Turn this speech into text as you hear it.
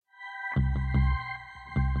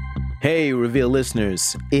Hey, Reveal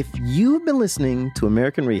listeners, if you've been listening to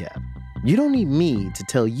American Rehab, you don't need me to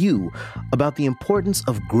tell you about the importance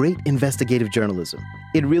of great investigative journalism.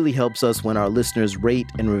 It really helps us when our listeners rate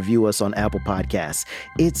and review us on Apple Podcasts.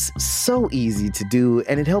 It's so easy to do,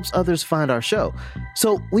 and it helps others find our show.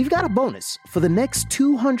 So we've got a bonus. For the next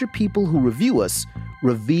 200 people who review us,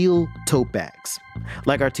 Reveal tote bags.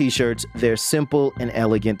 Like our t-shirts, they're simple and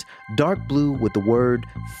elegant, dark blue with the word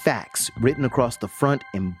facts written across the front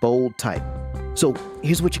in bold type. So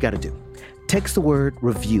here's what you got to do. Text the word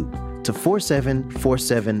review to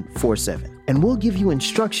 474747, and we'll give you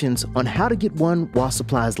instructions on how to get one while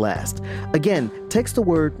supplies last. Again, text the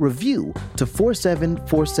word review to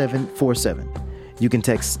 474747. You can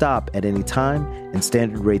text stop at any time, and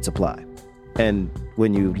standard rates apply. And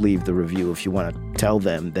when you leave the review, if you want to tell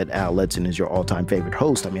them that Al Letson is your all-time favorite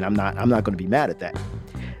host, I'm not going to be mad at that.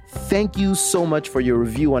 Thank you so much for your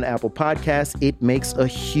review on Apple Podcasts. It makes a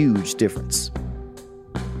huge difference.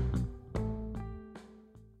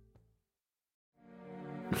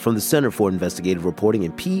 From the Center for Investigative Reporting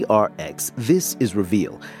and PRX, this is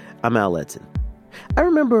Reveal. I'm Al Letson. I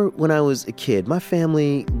remember when I was a kid, my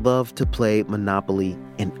family loved to play Monopoly,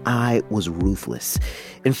 and I was ruthless.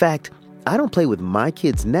 In fact, I don't play with my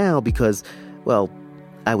kids now because, well,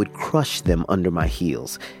 I would crush them under my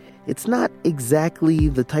heels. It's not exactly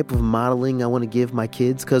the type of modeling I want to give my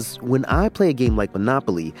kids, because when I play a game like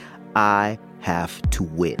Monopoly, I have to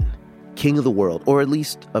win. King of the world, or at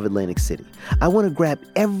least of Atlantic City. I want to grab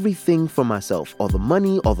everything for myself, all the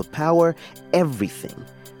money, all the power, everything.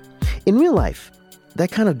 In real life,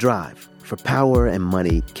 that kind of drive for power and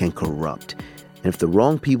money can corrupt. And if the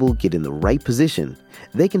wrong people get in the right position,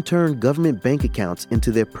 they can turn government bank accounts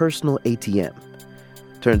into their personal ATM.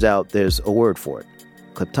 Turns out there's a word for it: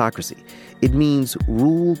 kleptocracy. It means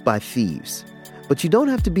rule by thieves. But you don't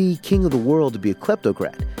have to be king of the world to be a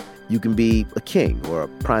kleptocrat. You can be a king or a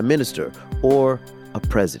prime minister or a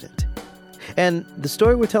president. And the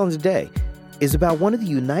story we're telling today is about one of the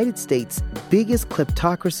United States' biggest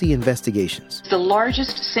kleptocracy investigations. The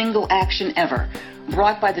largest single action ever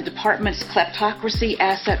brought by the department's Kleptocracy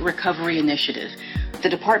Asset Recovery Initiative. The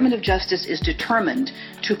Department of Justice is determined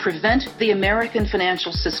to prevent the American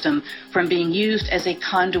financial system from being used as a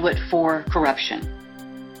conduit for corruption.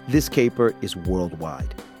 This caper is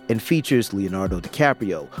worldwide and features Leonardo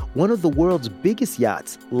DiCaprio, one of the world's biggest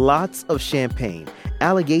yachts, lots of champagne,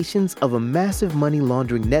 allegations of a massive money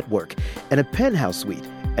laundering network, and a penthouse suite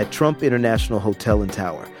at Trump International Hotel and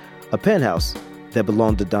Tower, a penthouse that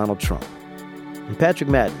belonged to Donald Trump. And Patrick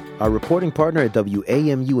Madden, our reporting partner at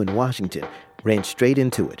WAMU in Washington, ran straight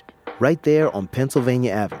into it, right there on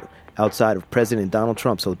Pennsylvania Avenue, outside of President Donald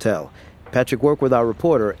Trump's hotel. Patrick worked with our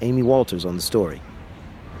reporter, Amy Walters, on the story.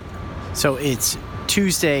 So it's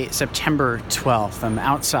Tuesday, September 12th. I'm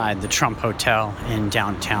outside the Trump Hotel in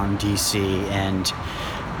downtown D.C., and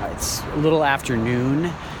it's a little after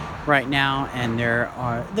noon right now, and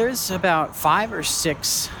there's about 5 or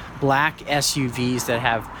 6 black SUVs that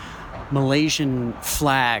have Malaysian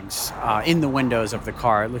flags in the windows of the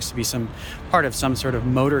car. It looks to be some part of some sort of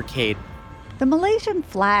motorcade. The Malaysian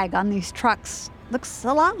flag on these trucks looks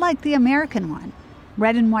a lot like the American one,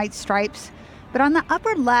 red and white stripes. But on the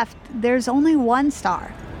upper left, there's only one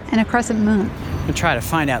star and a crescent moon. I'm going to try to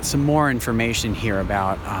find out some more information here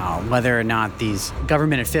about whether or not these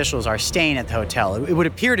government officials are staying at the hotel. It would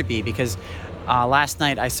appear to be, because last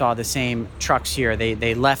night I saw the same trucks here.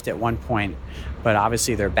 They left at one point, but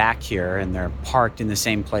obviously they're back here and they're parked in the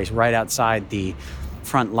same place right outside the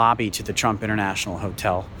front lobby to the Trump International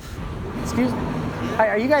Hotel. Excuse me. Hi,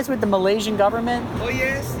 are you guys with the Malaysian government? Oh,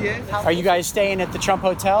 yes. Are you guys staying at the Trump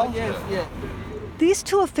Hotel? Oh, yes. These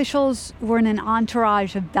two officials were in an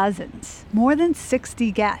entourage of dozens, more than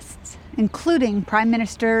 60 guests, including Prime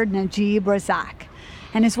Minister Najib Razak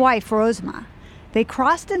and his wife, Rosma. They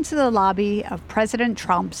crossed into the lobby of President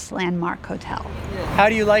Trump's landmark hotel. How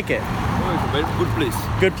do you like it? Oh, it's a very good place.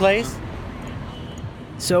 Good place?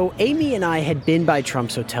 So Amy and I had been by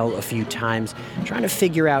Trump's hotel a few times, trying to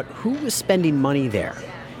figure out who was spending money there.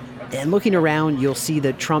 And looking around, you'll see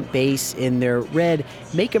the Trump base in their red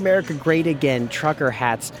Make America Great Again trucker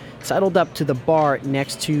hats sidled up to the bar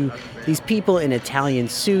next to these people in Italian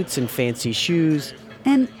suits and fancy shoes.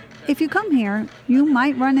 And if you come here, you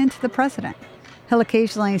might run into the president. He'll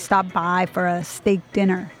occasionally stop by for a steak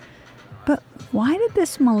dinner. But why did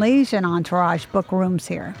this Malaysian entourage book rooms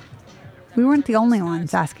here? We weren't the only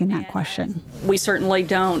ones asking that question. We certainly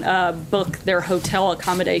don't book their hotel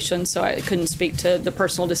accommodation, so I couldn't speak to the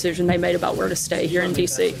personal decision they made about where to stay here in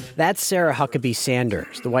D.C. That's Sarah Huckabee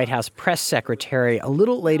Sanders, the White House press secretary, a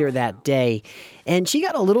little later that day. And she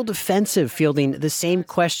got a little defensive fielding the same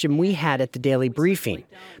question we had at the daily briefing.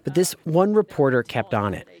 But this one reporter kept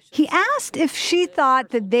on it. He asked if she thought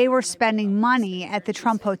that they were spending money at the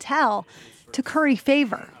Trump Hotel to curry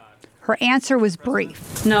favor. Her answer was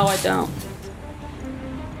brief. No, I don't.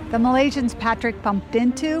 The Malaysians Patrick bumped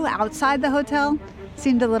into outside the hotel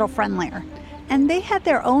seemed a little friendlier. And they had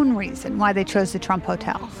their own reason why they chose the Trump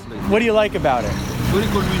Hotel. What do you like about it? Very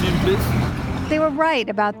convenient place. They were right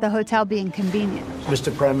about the hotel being convenient.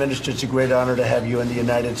 Mr. Prime Minister, it's a great honor to have you in the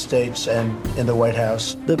United States and in the White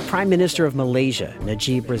House. The Prime Minister of Malaysia,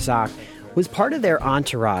 Najib Razak, was part of their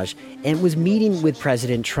entourage and was meeting with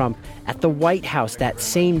President Trump at the White House that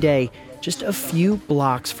same day, just a few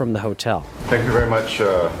blocks from the hotel. Thank you very much,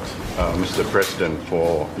 Mr. President,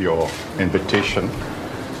 for your invitation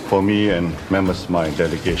for me and members of my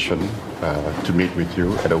delegation to meet with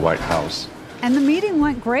you at the White House. And the meeting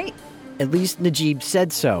went great. At least Najib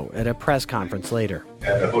said so at a press conference later.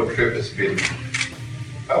 And the whole trip has been,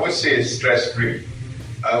 I would say, stress-free.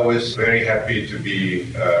 I was very happy to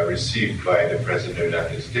be received by the President of the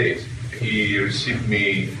United States. He received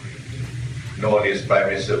me not only as Prime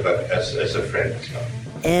Minister, but as a friend as well.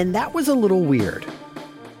 And that was a little weird.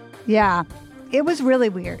 Yeah, it was really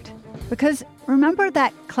weird. Because remember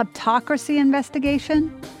that kleptocracy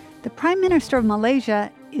investigation? The Prime Minister of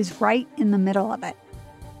Malaysia is right in the middle of it.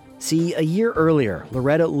 See, a year earlier,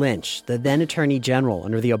 Loretta Lynch, the then Attorney General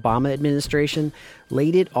under the Obama administration,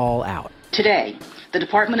 laid it all out. Today, the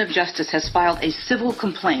Department of Justice has filed a civil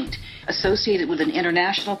complaint associated with an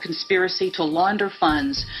international conspiracy to launder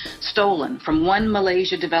funds stolen from One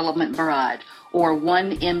Malaysia Development Berhad, or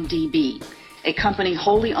 1MDB, a company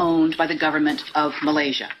wholly owned by the government of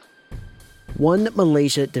Malaysia. One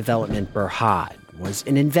Malaysia Development Berhad was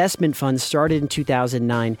an investment fund started in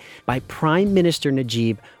 2009 by Prime Minister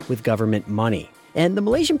Najib with government money. And the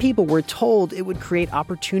Malaysian people were told it would create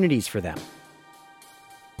opportunities for them.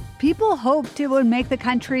 People hoped it would make the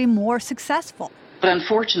country more successful. But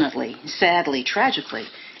unfortunately, sadly, tragically,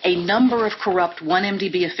 a number of corrupt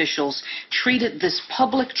 1MDB officials treated this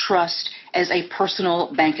public trust as a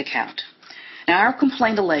personal bank account. Now, our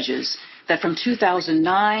complaint alleges that from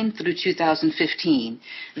 2009 through 2015,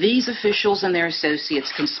 these officials and their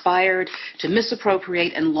associates conspired to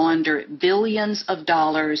misappropriate and launder billions of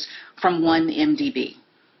dollars from 1MDB.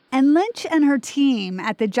 And Lynch and her team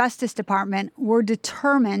at the Justice Department were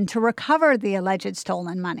determined to recover the alleged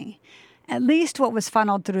stolen money, at least what was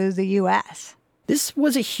funneled through the U.S. This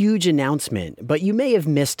was a huge announcement, but you may have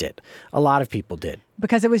missed it. A lot of people did.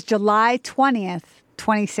 Because it was July 20th,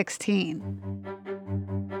 2016.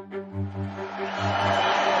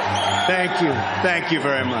 Thank you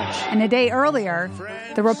very much. And a day earlier,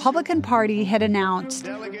 the Republican Party had announced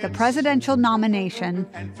the presidential nomination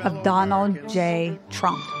of Donald J.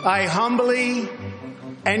 Trump. I humbly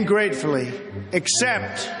and gratefully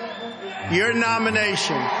accept your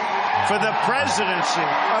nomination for the presidency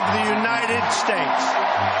of the United States.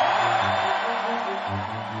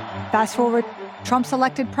 Fast forward, Trump's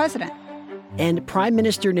elected president. And Prime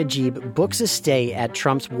Minister Najib books a stay at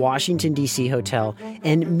Trump's Washington, D.C. hotel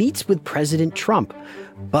and meets with President Trump.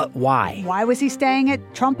 But why? Why was he staying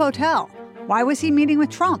at Trump Hotel? Why was he meeting with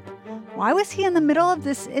Trump? Why was he in the middle of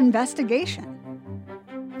this investigation?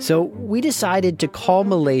 So we decided to call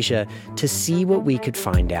Malaysia to see what we could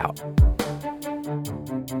find out.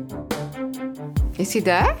 Is he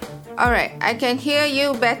there? All right, I can hear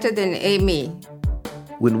you better than Amy.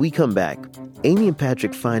 When we come back, Amy and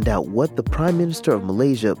Patrick find out what the Prime Minister of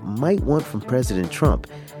Malaysia might want from President Trump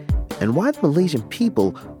and why the Malaysian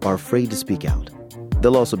people are afraid to speak out.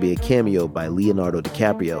 There'll also be a cameo by Leonardo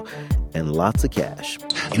DiCaprio and lots of cash.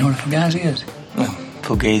 You know what a fugazi is? Well,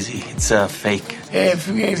 fugazi. It's a fake. Yeah,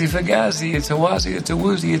 fugazi. It's a wazi, it's a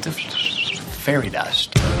woozy, it's a fairy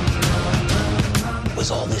dust.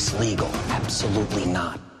 Was all this legal? Absolutely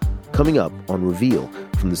not. Coming up on Reveal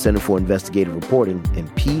from the Center for Investigative Reporting and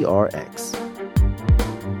PRX.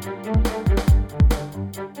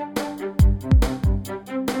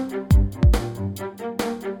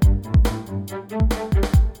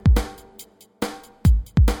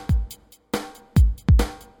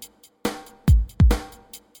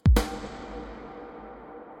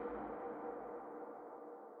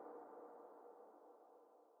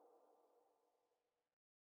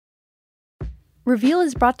 Reveal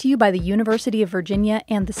is brought to you by the University of Virginia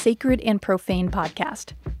and the Sacred and Profane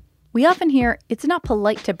podcast. We often hear it's not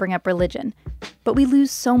polite to bring up religion, but we lose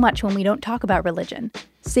so much when we don't talk about religion.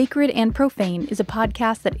 Sacred and Profane is a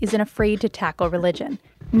podcast that isn't afraid to tackle religion.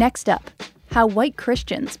 Next up, how white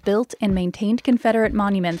Christians built and maintained Confederate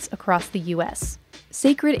monuments across the U.S.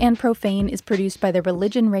 Sacred and Profane is produced by the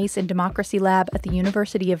Religion, Race, and Democracy Lab at the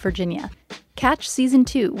University of Virginia. Catch Season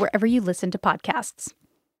 2 wherever you listen to podcasts.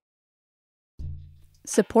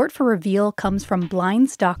 Support for Reveal comes from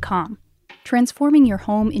Blinds.com. Transforming your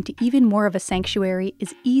home into even more of a sanctuary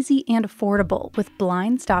is easy and affordable with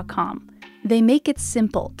Blinds.com. They make it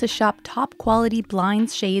simple to shop top-quality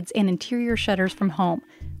blinds, shades, and interior shutters from home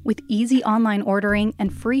with easy online ordering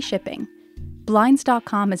and free shipping.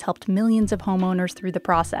 Blinds.com has helped millions of homeowners through the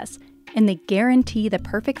process, and they guarantee the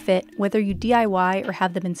perfect fit whether you DIY or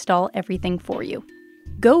have them install everything for you.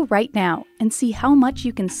 Go right now and see how much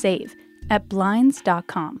you can save at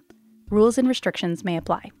Blinds.com. Rules and restrictions may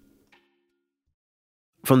apply.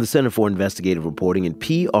 From the Center for Investigative Reporting and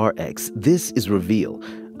PRX, this is Reveal.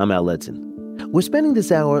 I'm Al Letson. We're spending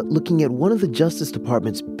this hour looking at one of the Justice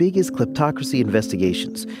Department's biggest kleptocracy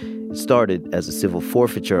investigations. It started as a civil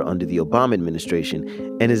forfeiture under the Obama administration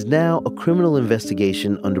and is now a criminal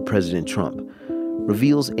investigation under President Trump.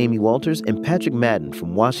 Reveal's Amy Walters and Patrick Madden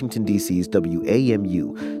from Washington, D.C.'s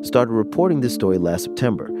WAMU started reporting this story last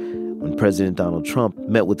September when President Donald Trump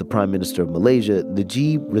met with the Prime Minister of Malaysia,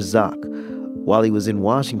 Najib Razak. While he was in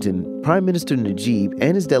Washington, Prime Minister Najib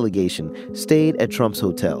and his delegation stayed at Trump's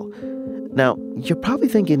hotel. Now, you're probably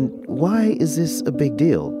thinking, why is this a big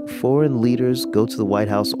deal? Foreign leaders go to the White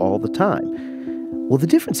House all the time. Well, the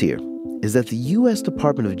difference here is that the U.S.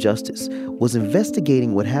 Department of Justice was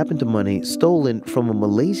investigating what happened to money stolen from a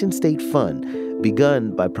Malaysian state fund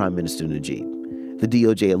begun by Prime Minister Najib. The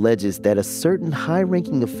DOJ alleges that a certain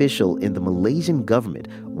high-ranking official in the Malaysian government,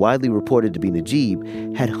 widely reported to be Najib,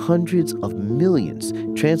 had hundreds of millions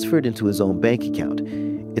transferred into his own bank account.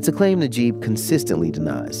 It's a claim Najib consistently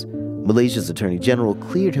denies. Malaysia's Attorney General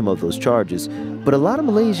cleared him of those charges, but a lot of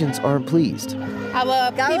Malaysians aren't pleased.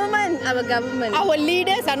 Our government, our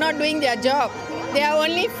leaders are not doing their job. They are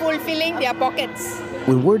only fulfilling their pockets.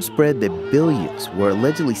 When word spread that billions were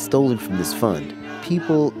allegedly stolen from this fund,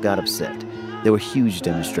 people got upset. There were huge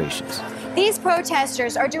demonstrations. These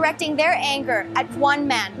protesters are directing their anger at one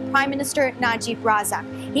man, Prime Minister Najib Razak.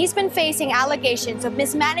 He's been facing allegations of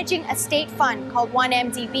mismanaging a state fund called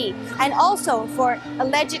WAMU and also for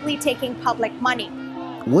allegedly taking public money.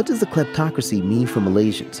 What does the kleptocracy mean for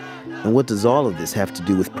Malaysians? And what does all of this have to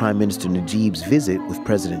do with Prime Minister Najib's visit with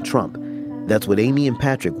President Trump? That's what Amy and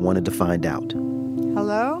Patrick wanted to find out.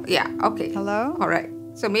 Hello? Yeah, okay. Hello? All right.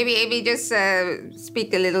 So maybe Amy just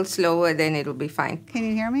speak a little slower, then it'll be fine. Can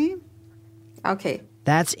you hear me? Okay.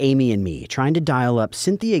 That's Amy and me trying to dial up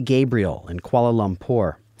Cynthia Gabriel in Kuala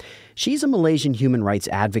Lumpur. She's a Malaysian human rights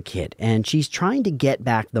advocate, and she's trying to get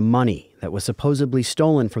back the money that was supposedly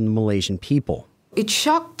stolen from the Malaysian people. It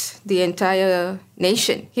shocked the entire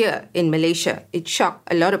nation here in Malaysia. It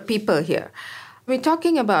shocked a lot of people here. We're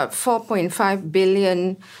talking about $4.5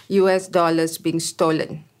 billion being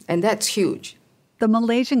stolen, and that's huge. The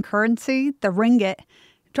Malaysian currency, the ringgit,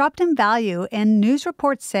 dropped in value, and news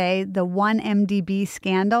reports say the WAMU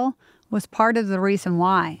scandal was part of the reason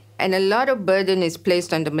why. And a lot of burden is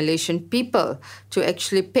placed on the Malaysian people to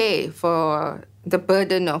actually pay for the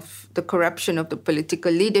burden of the corruption of the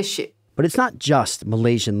political leadership. But it's not just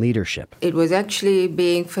Malaysian leadership. It was actually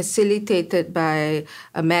being facilitated by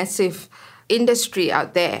a massive industry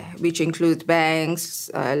out there, which includes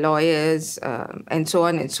banks, lawyers, and so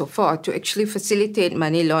on and so forth, to actually facilitate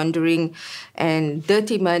money laundering and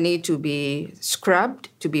dirty money to be scrubbed,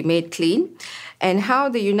 to be made clean, and how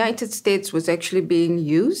the United States was actually being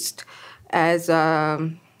used as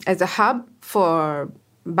a hub for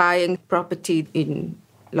buying property in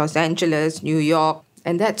Los Angeles, New York,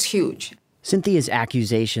 and that's huge. Cynthia's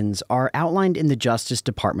accusations are outlined in the Justice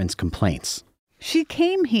Department's complaints. She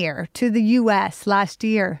came here to the U.S. last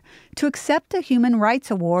year to accept a Human Rights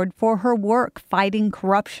Award for her work fighting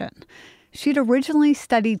corruption. She'd originally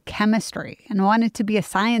studied chemistry and wanted to be a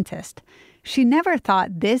scientist. She never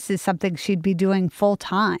thought this is something she'd be doing full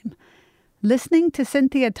time. Listening to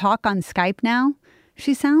Cynthia talk on Skype now,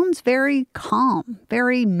 she sounds very calm,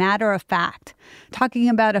 very matter-of-fact, talking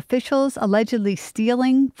about officials allegedly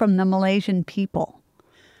stealing from the Malaysian people.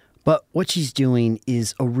 But what she's doing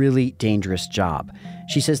is a really dangerous job.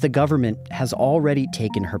 She says the government has already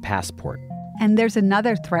taken her passport. And there's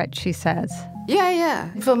another threat, she says.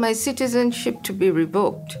 Yeah, for my citizenship to be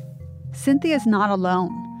revoked. Cynthia's not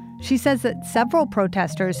alone. She says that several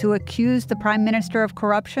protesters who accused the prime minister of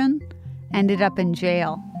corruption ended up in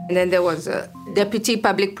jail. And then there was a deputy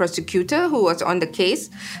public prosecutor who was on the case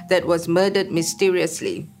that was murdered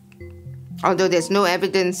mysteriously. Although there's no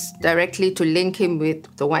evidence directly to link him with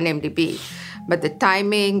the 1MDB. But the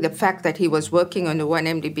timing, the fact that he was working on the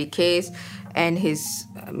 1MDB case, and his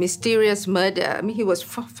mysterious murder, he was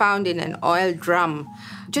found in an oil drum,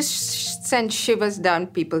 just sent shivers down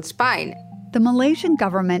people's spine. The Malaysian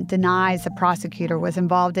government denies the prosecutor was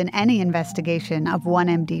involved in any investigation of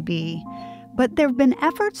 1MDB, but there have been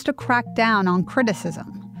efforts to crack down on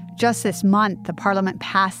criticism. Just this month, the parliament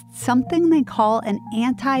passed something they call an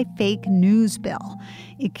anti-fake news bill.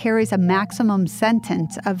 It carries a maximum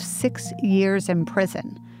sentence of 6 years in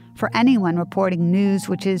prison for anyone reporting news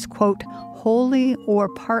which is, quote, wholly or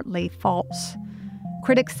partly false.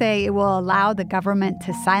 Critics say it will allow the government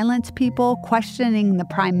to silence people questioning the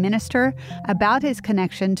prime minister about his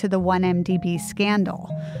connection to the 1MDB scandal.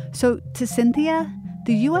 So, to Cynthia,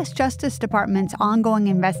 the U.S. Justice Department's ongoing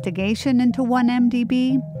investigation into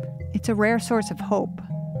 1MDB, it's a rare source of hope.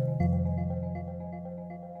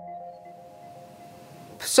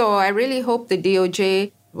 So I really hope the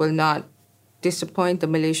DOJ will not disappoint the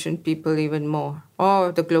Malaysian people even more,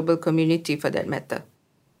 or the global community for that matter.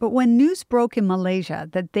 But when news broke in Malaysia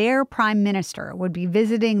that their prime minister would be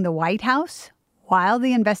visiting the White House while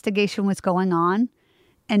the investigation was going on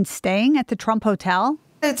and staying at the Trump Hotel,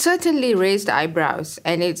 it certainly raised eyebrows.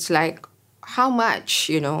 And it's like, how much,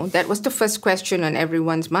 That was the first question on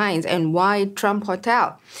everyone's minds. And why Trump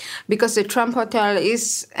Hotel? Because the Trump Hotel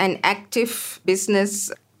is an active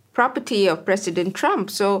business property of President Trump.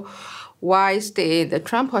 So why stay in the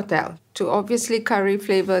Trump Hotel? To obviously curry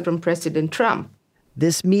favor from President Trump.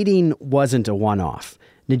 This meeting wasn't a one-off.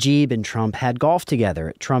 Najib and Trump had golf together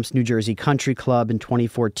at Trump's New Jersey Country Club in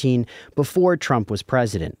 2014 before Trump was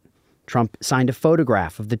president. Trump signed a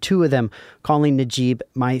photograph of the two of them, calling Najib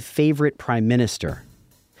my favorite prime minister.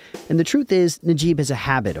 And the truth is, Najib has a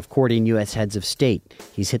habit of courting U.S. heads of state.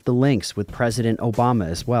 He's hit the links with President Obama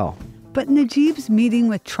as well. But Najib's meeting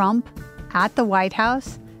with Trump at the White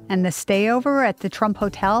House and the stayover at the Trump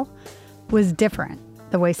Hotel was different,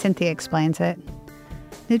 the way Cynthia explains it.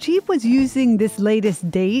 Najib was using this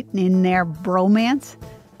latest date in their bromance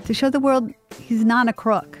to show the world he's not a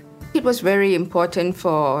crook. It was very important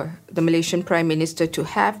for the Malaysian Prime Minister to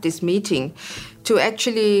have this meeting to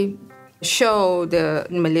actually show the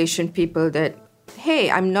Malaysian people that, hey,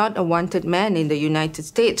 I'm not a wanted man in the United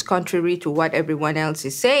States, contrary to what everyone else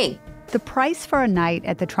is saying. The price for a night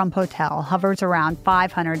at the Trump Hotel hovers around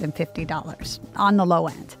 $550 on the low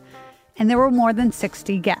end. And there were more than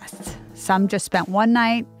 60 guests. Some just spent one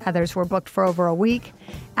night, others were booked for over a week.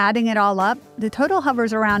 Adding it all up, the total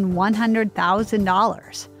hovers around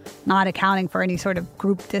 $100,000, not accounting for any sort of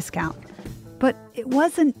group discount. But it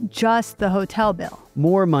wasn't just the hotel bill.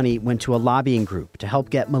 More money went to a lobbying group to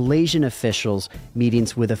help get Malaysian officials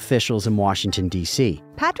meetings with officials in Washington, D.C.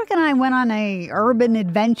 Patrick and I went on an urban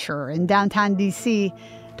adventure in downtown D.C.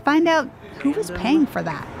 to find out who was paying for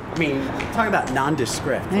that. I mean, talk about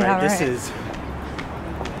nondescript, right? Yeah, This right. is...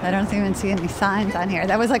 I don't even see any signs on here.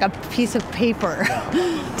 That was like a piece of paper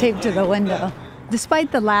taped to the window.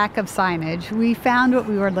 Despite the lack of signage, we found what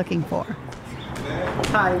we were looking for.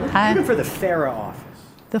 Hi, we're looking for the FARA office.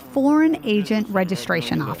 The Foreign Agent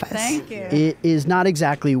Registration Office. Thank you. It is not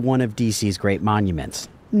exactly one of D.C.'s great monuments.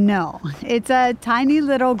 No, it's a tiny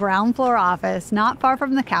little ground floor office not far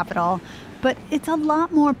from the Capitol, but it's a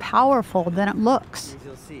lot more powerful than it looks.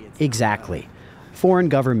 Exactly. Foreign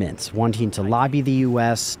governments wanting to lobby the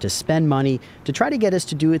U.S., to spend money, to try to get us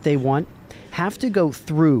to do what they want, have to go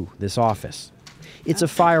through this office. It's a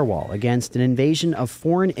firewall against an invasion of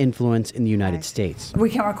foreign influence in the United States.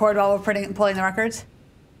 We can record while we're pulling the records?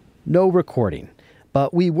 No recording,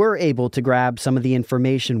 but we were able to grab some of the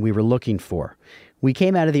information we were looking for. We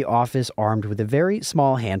came out of the office armed with a very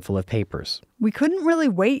small handful of papers. We couldn't really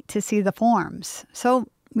wait to see the forms, so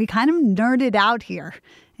we kind of nerded out here.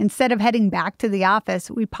 Instead of heading back to the office,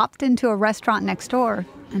 we popped into a restaurant next door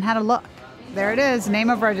and had a look. There it is, name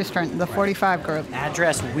of registrant, the 45 group.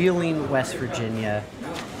 Address Wheeling, West Virginia.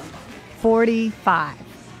 45,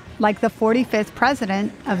 like the 45th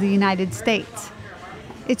president of the United States.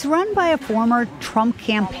 It's run by a former Trump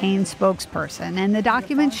campaign spokesperson, and the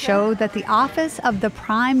documents show that the office of the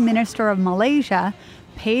Prime Minister of Malaysia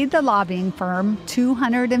paid the lobbying firm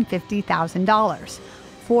 $250,000.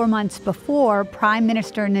 4 months before Prime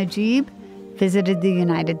Minister Najib visited the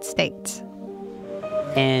United States.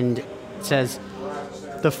 And it says,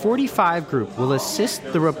 the 45 group will assist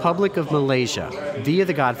the Republic of Malaysia via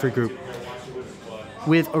the Godfrey Group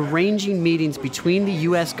with arranging meetings between the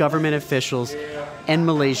U.S. government officials and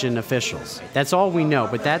Malaysian officials. That's all we know,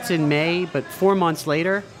 but that's in May. But 4 months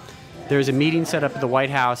later, There's a meeting set up at the White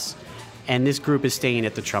House, and this group is staying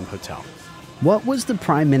at the Trump Hotel. What was the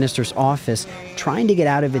Prime Minister's office trying to get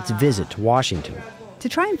out of its visit to Washington? To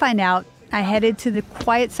try and find out, I headed to the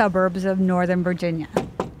quiet suburbs of Northern Virginia.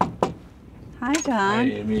 Hi, John.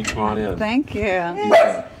 Hey, Amy, come on in. Thank you.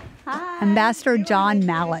 Hi. Ambassador John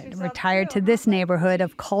Mallett retired to this neighborhood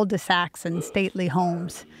of cul-de-sacs and stately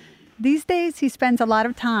homes. These days, he spends a lot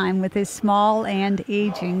of time with his small and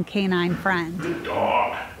aging canine friend. Good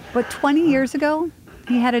dog. But 20 years ago,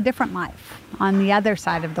 he had a different life on the other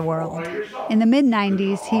side of the world. In the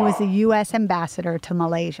mid-90s, he was the U.S. ambassador to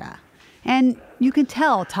Malaysia. And you can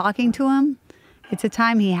tell, talking to him, it's a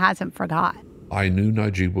time he hasn't forgot. I knew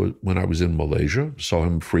Najib when I was in Malaysia, saw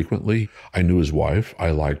him frequently. I knew his wife.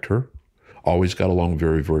 I liked her. Always got along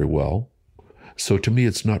very, very well. So to me,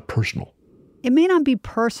 it's not personal. It may not be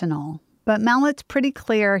personal, but Mallett's pretty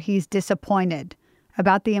clear he's disappointed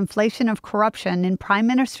about the inflation of corruption in Prime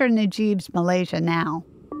Minister Najib's Malaysia now.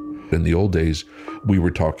 In the old days, we were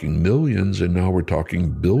talking millions, and now we're talking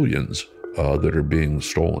billions that are being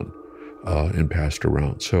stolen and passed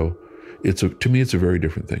around. So to me, it's a very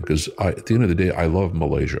different thing, because at the end of the day, I love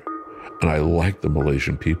Malaysia, and I like the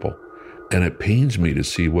Malaysian people. And it pains me to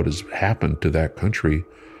see what has happened to that country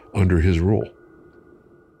under his rule.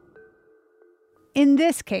 In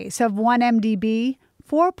this case of 1MDB,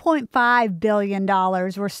 $4.5 billion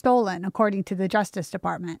were stolen, according to the Justice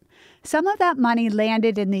Department. Some of that money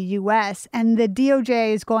landed in the U.S., and the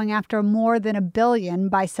DOJ is going after more than $1 billion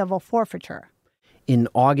by civil forfeiture. In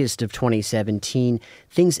August of 2017,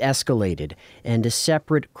 things escalated, and a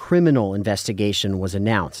separate criminal investigation was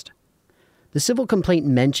announced. The civil complaint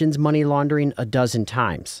mentions money laundering a dozen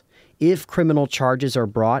times. If criminal charges are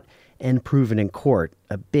brought and proven in court,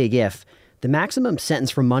 a big if, the maximum sentence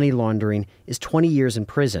for money laundering is 20 years in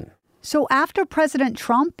prison. So after President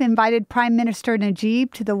Trump invited Prime Minister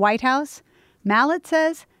Najib to the White House, Mallett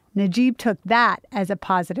says Najib took that as a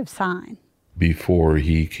positive sign. Before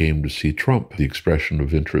he came to see Trump, the expression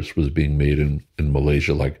of interest was being made in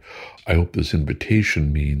Malaysia, like, I hope this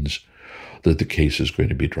invitation means that the case is going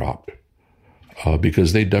to be dropped.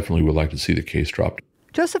 Because they definitely would like to see the case dropped.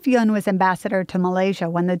 Joseph Yun was ambassador to Malaysia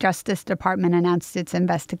when the Justice Department announced its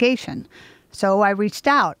investigation. So I reached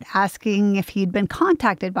out, asking if he'd been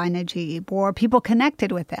contacted by Najib or people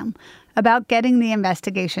connected with him about getting the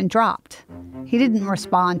investigation dropped. He didn't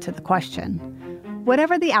respond to the question.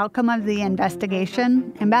 Whatever the outcome of the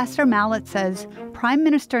investigation, Ambassador Mallett says Prime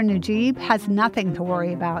Minister Najib has nothing to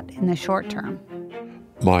worry about in the short term.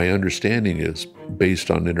 My understanding is,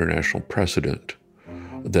 based on international precedent,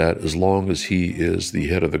 that as long as he is the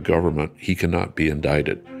head of the government, he cannot be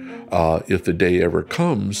indicted. If the day ever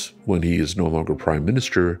comes when he is no longer prime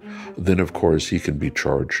minister, then of course he can be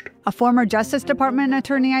charged. A former Justice Department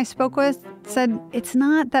attorney I spoke with said it's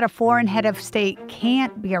not that a foreign head of state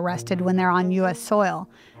can't be arrested when they're on U.S. soil.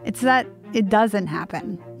 It's that it doesn't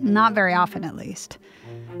happen, not very often at least.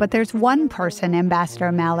 But there's one person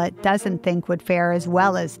Ambassador Mallett doesn't think would fare as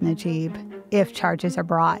well as Najib if charges are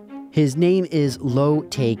brought. His name is Lo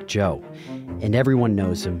Take Joe, and everyone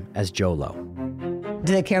knows him as Jolo.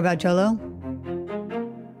 Do they care about Jolo?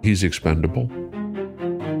 He's expendable.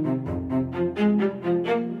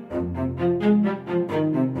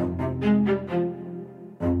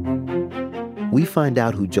 We find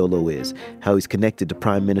out who Jolo is, how he's connected to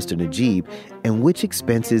Prime Minister Najib, and which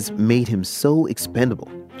expenses made him so expendable.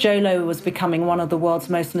 Jolo was becoming one of the world's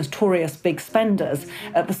most notorious big spenders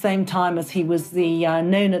at the same time as he was the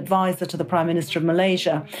known advisor to the Prime Minister of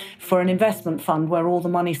Malaysia for an investment fund where all the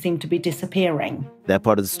money seemed to be disappearing. That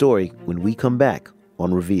part of the story when we come back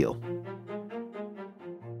on Reveal.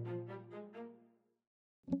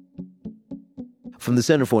 From the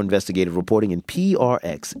Center for Investigative Reporting in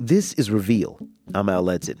PRX, this is Reveal. I'm Al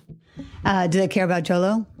Letson. Do they care about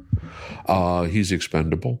Jolo? He's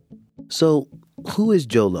expendable. So, who is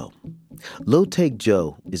Jolo? Lo Take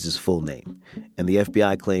Joe is his full name, and the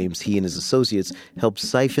FBI claims he and his associates helped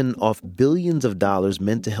siphon off billions of dollars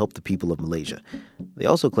meant to help the people of Malaysia. They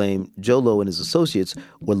also claim Jolo and his associates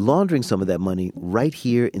were laundering some of that money right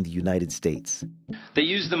here in the United States. They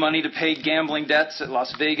used the money to pay gambling debts at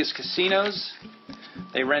Las Vegas casinos.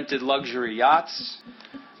 They rented luxury yachts.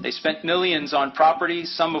 They spent millions on property,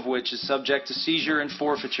 some of which is subject to seizure and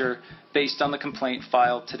forfeiture based on the complaint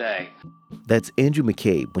filed today. That's Andrew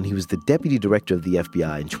McCabe when he was the deputy director of the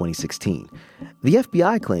FBI in 2016. The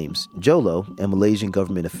FBI claims Jolo and Malaysian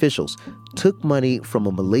government officials took money from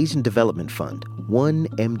a Malaysian development fund,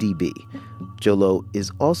 1MDB. Jolo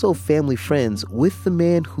is also family friends with the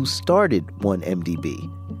man who started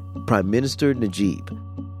 1MDB, Prime Minister Najib.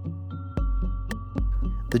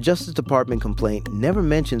 the Justice Department complaint never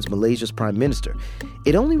mentions Malaysia's prime minister.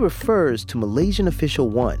 It only refers to Malaysian official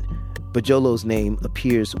 1, but Jolo's name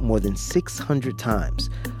appears more than 600 times.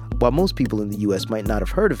 While most people in the U.S. might not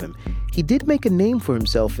have heard of him, he did make a name for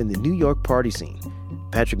himself in the New York party scene.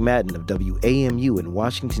 Patrick Madden of WAMU in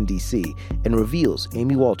Washington, D.C., and Reveal's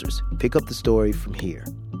Amy Walters pick up the story from here.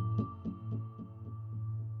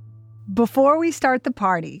 Before we start the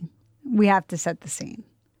party, we have to set the scene.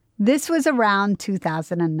 This was around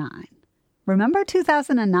 2009. Remember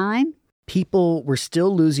 2009? People were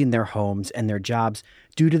still losing their homes and their jobs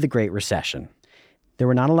due to the Great Recession. There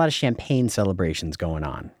were not a lot of champagne celebrations going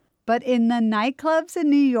on. But in the nightclubs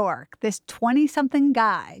in New York, this 20-something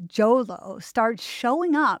guy, Jolo, starts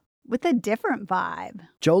showing up with a different vibe.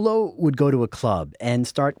 Jolo would go to a club and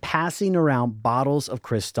start passing around bottles of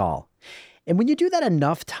Cristal. And when you do that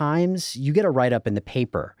enough times, you get a write-up in the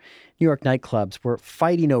paper. New York nightclubs were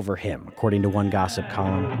fighting over him, according to one gossip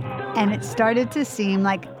column. And it started to seem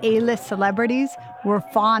like A-list celebrities were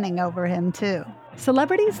fawning over him, too.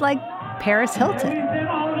 Celebrities like Paris Hilton.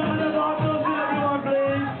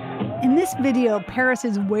 In this video, Paris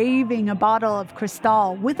is waving a bottle of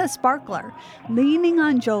Cristal with a sparkler, leaning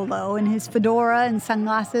on Jolo in his fedora and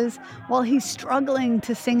sunglasses while he's struggling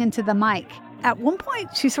to sing into the mic. At one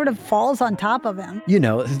point, she sort of falls on top of him. You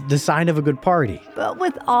know, the sign of a good party. But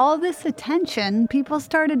with all this attention, people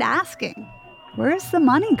started asking, where's the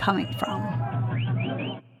money coming from?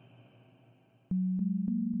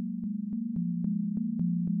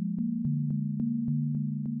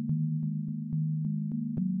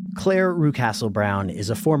 Claire Rucastle-Brown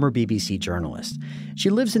is a former BBC journalist.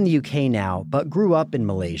 She lives in the UK now, but grew up in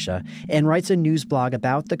Malaysia and writes a news blog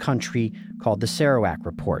about the country called the Sarawak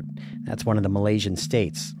Report. That's one of the Malaysian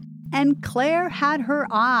states. And Claire had her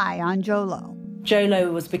eye on Jolo.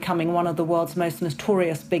 Jolo was becoming one of the world's most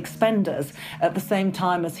notorious big spenders at the same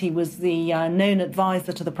time as he was the known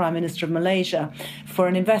advisor to the Prime Minister of Malaysia for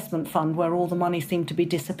an investment fund where all the money seemed to be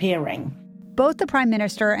disappearing. Both the Prime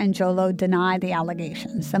Minister and Jolo deny the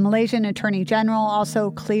allegations. The Malaysian Attorney General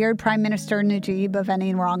also cleared Prime Minister Najib of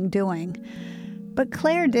any wrongdoing. But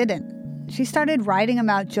Claire didn't. She started writing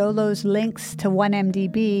about Jolo's links to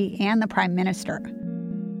 1MDB and the Prime Minister.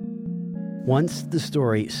 Once the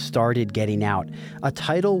story started getting out, a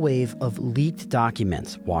tidal wave of leaked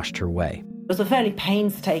documents washed her way. It was a fairly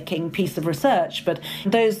painstaking piece of research, but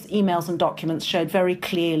those emails and documents showed very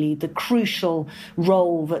clearly the crucial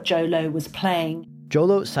role that Jolo was playing.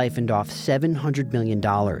 Jolo siphoned off $700 million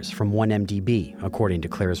from 1MDB, according to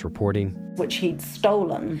Claire's reporting. Which he'd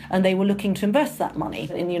stolen, and they were looking to invest that money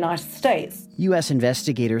in the United States. U.S.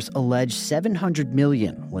 investigators allege $700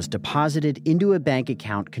 million was deposited into a bank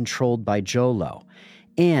account controlled by Jolo,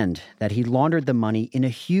 and that he laundered the money in a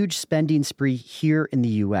huge spending spree here in the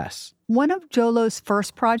U.S. One of Jolo's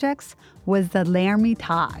first projects was the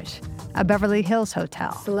L'Ermitage, a Beverly Hills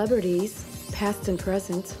hotel. Celebrities, past and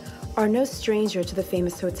present, are no stranger to the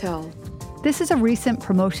famous hotel. This is a recent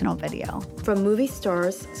promotional video. From movie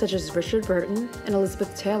stars such as Richard Burton and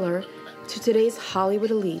Elizabeth Taylor to today's Hollywood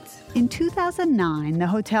elites. In 2009, the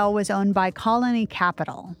hotel was owned by Colony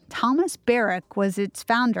Capital. Thomas Barrick was its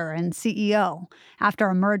founder and CEO. After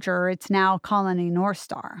a merger, it's now Colony North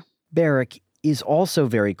Star. Barrick is also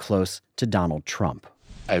very close to Donald Trump.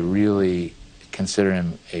 I really consider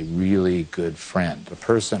him a really good friend, a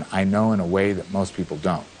person I know in a way that most people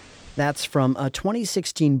don't. That's from a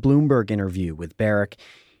 2016 Bloomberg interview with Barrick.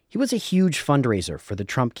 He was a huge fundraiser for the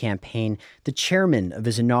Trump campaign, the chairman of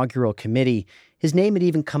his inaugural committee. His name had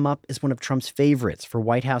even come up as one of Trump's favorites for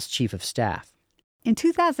White House chief of staff. In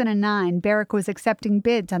 2009, Barrick was accepting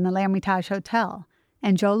bids on the L'Ermitage Hotel,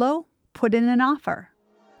 and Jolo put in an offer.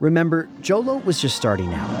 Remember, Jolo was just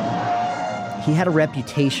starting out. He had a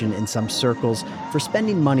reputation in some circles for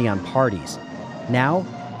spending money on parties. Now,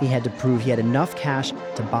 he had to prove he had enough cash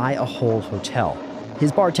to buy a whole hotel.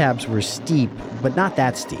 His bar tabs were steep, but not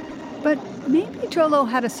that steep. But maybe Jolo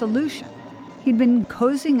had a solution. He'd been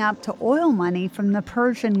cozying up to oil money from the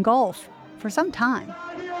Persian Gulf for some time.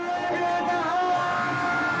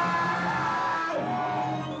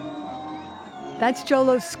 That's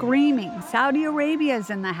Jolo screaming, "Saudi Arabia's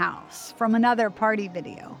in the house," from another party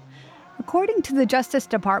video. According to the Justice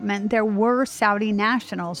Department, there were Saudi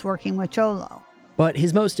nationals working with Jolo. But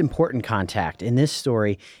his most important contact in this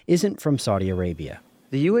story isn't from Saudi Arabia.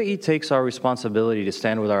 The UAE takes our responsibility to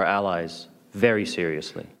stand with our allies very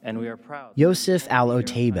seriously, and we are proud. Yosef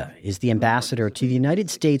Al-Otaiba is the ambassador to the United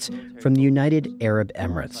States from the United Arab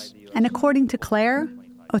Emirates. And according to Claire,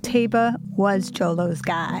 Otaiba was Jolo's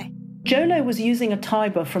guy. Jolo was using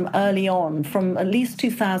Otaiba from early on, from at least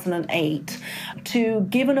 2008, to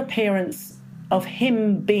give an appearance of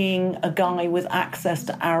him being a guy with access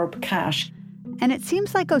to Arab cash. And it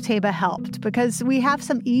seems like Otaiba helped because we have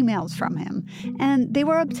some emails from him, and they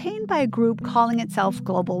were obtained by a group calling itself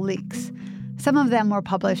Global Leaks. Some of them were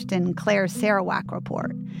published in Claire's Sarawak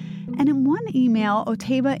report. And in one email,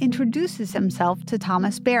 Otaiba introduces himself to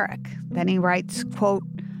Thomas Barrack. Then he writes, quote,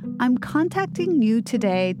 "I'm contacting you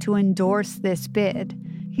today to endorse this bid."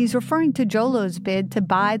 He's referring to Jolo's bid to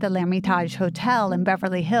buy the L'Hermitage Hotel in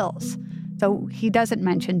Beverly Hills, though he doesn't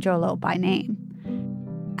mention Jolo by name.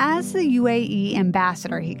 As the UAE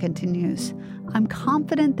ambassador, he continues, "I'm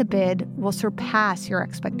confident the bid will surpass your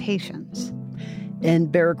expectations." And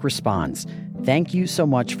Barrack responds, "Thank you so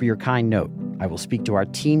much for your kind note. I will speak to our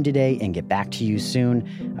team today and get back to you soon.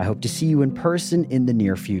 I hope to see you in person in the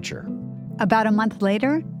near future." About a month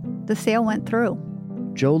later, the sale went through.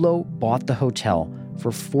 Jolo bought the hotel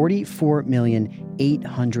for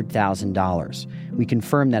 $44,800,000. We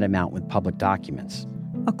confirmed that amount with public documents.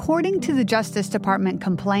 According to the Justice Department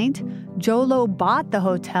complaint, Jolo bought the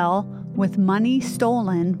hotel with money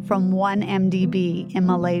stolen from 1MDB in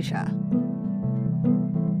Malaysia.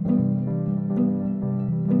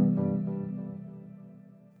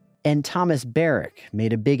 And Thomas Barrack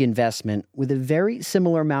made a big investment with a very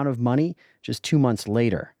similar amount of money just 2 months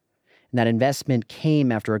later. And that investment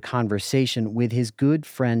came after a conversation with his good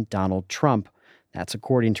friend Donald Trump. That's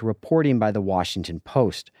according to reporting by the Washington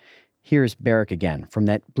Post. Here's Barrack again from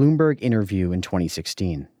that Bloomberg interview in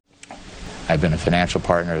 2016. I've been a financial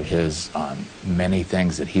partner of his on many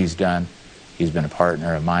things that he's done. He's been a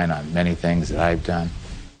partner of mine on many things that I've done.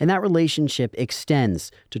 And that relationship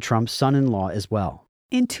extends to Trump's son-in-law as well.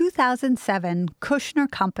 In 2007,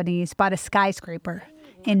 Kushner Companies bought a skyscraper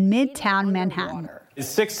in Midtown Manhattan.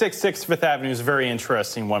 666 Fifth Avenue is a very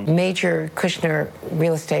interesting one. Major Kushner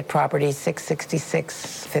real estate property,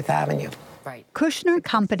 666 Fifth Avenue. Right. Kushner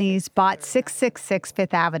Companies bought 666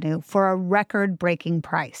 Fifth Avenue for a record-breaking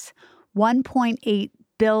price, $1.8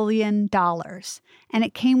 billion. And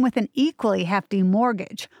it came with an equally hefty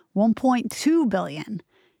mortgage, $1.2 billion.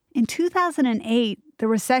 In 2008, the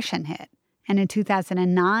recession hit. And in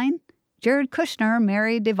 2009, Jared Kushner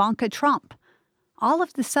married Ivanka Trump. All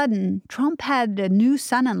of a sudden, Trump had a new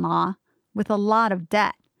son-in-law with a lot of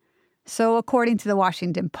debt. So according to the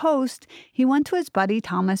Washington Post, he went to his buddy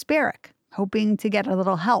Thomas Barrack, hoping to get a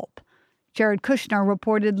little help. Jared Kushner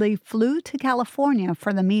reportedly flew to California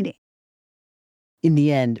for the meeting. In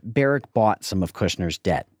the end, Barrack bought some of Kushner's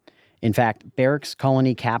debt. In fact, Barrack's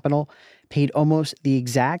Colony Capital paid almost the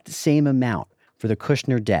exact same amount for the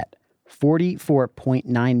Kushner debt,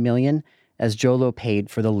 $44.9 million, as Jolo paid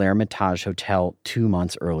for the L'Hermitage Hotel 2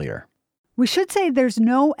 months earlier. We should say there's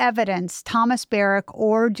no evidence Thomas Barrack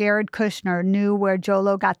or Jared Kushner knew where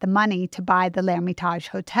Jolo got the money to buy the L'Hermitage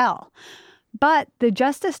Hotel. But the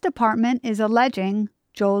Justice Department is alleging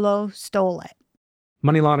Jolo stole it.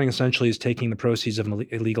 Money laundering essentially is taking the proceeds of an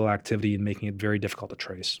illegal activity and making it very difficult to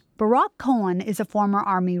trace. Barack Cohen is a former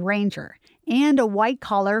Army Ranger and a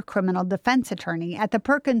white-collar criminal defense attorney at the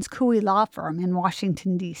Perkins Coie law firm in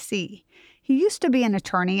Washington, D.C. He used to be an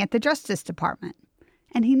attorney at the Justice Department,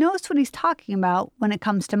 and he knows what he's talking about when it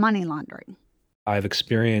comes to money laundering. I've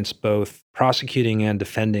experienced both prosecuting and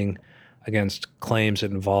defending against claims that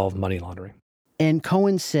involve money laundering. And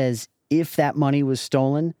Cohen says if that money was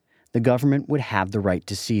stolen, the government would have the right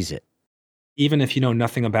to seize it. Even if you know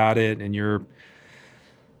nothing about it and you're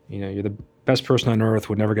the best person on earth,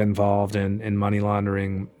 would never get involved in money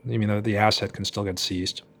laundering, the asset can still get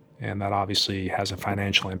seized. And that obviously has a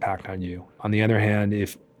financial impact on you. On the other hand,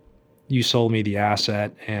 if you sold me the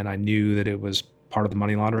asset and I knew that it was part of the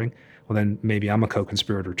money laundering, well, then maybe I'm a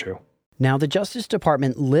co-conspirator too. Now, the Justice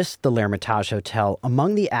Department lists the L'Hermitage Hotel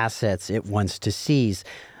among the assets it wants to seize,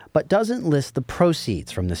 but doesn't list the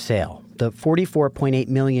proceeds from the sale, the $44.8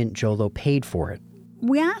 million Jolo paid for it.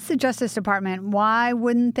 We asked the Justice Department why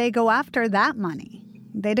wouldn't they go after that money.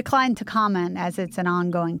 They declined to comment as it's an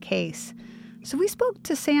ongoing case. So we spoke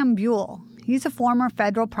to Sam Buell. He's a former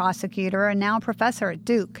federal prosecutor and now a professor at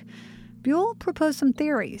Duke. Buell proposed some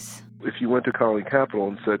theories. If you went to Colony Capital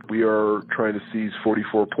and said, we are trying to seize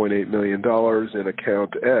 $44.8 million in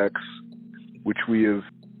account X, which we have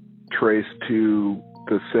traced to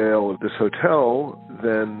the sale of this hotel,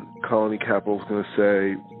 then Colony Capital is going to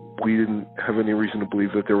say, we didn't have any reason to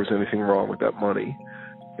believe that there was anything wrong with that money.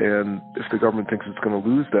 And if the government thinks it's going to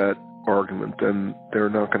lose that argument, then they're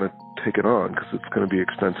not going to take it on because it's going to be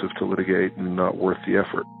expensive to litigate and not worth the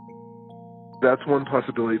effort. That's one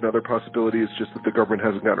possibility. Another possibility is just that the government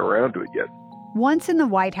hasn't gotten around to it yet. Once in the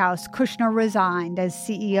White House, Kushner resigned as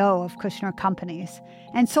CEO of Kushner Companies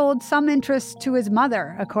and sold some interest to his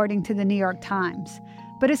mother, according to the New York Times.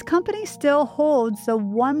 But his company still holds the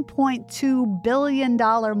 $1.2 billion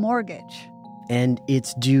mortgage. And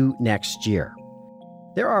it's due next year.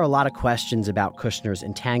 There are a lot of questions about Kushner's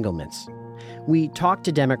entanglements. We talked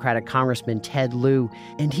to Democratic Congressman Ted Lieu,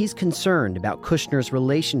 and he's concerned about Kushner's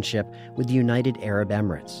relationship with the United Arab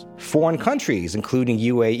Emirates. Foreign countries, including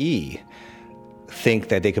UAE, think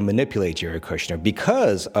that they can manipulate Jared Kushner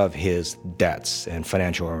because of his debts and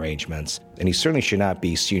financial arrangements, and he certainly should not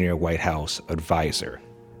be senior White House advisor.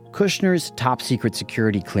 Kushner's top-secret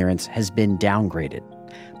security clearance has been downgraded,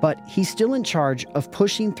 but he's still in charge of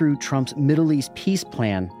pushing through Trump's Middle East peace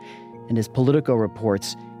plan, and as Politico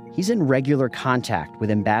reports, he's in regular contact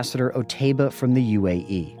with Ambassador Otaiba from the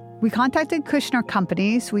UAE. We contacted Kushner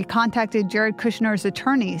companies, we contacted Jared Kushner's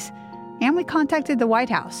attorneys, and we contacted the White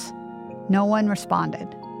House. No one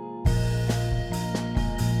responded.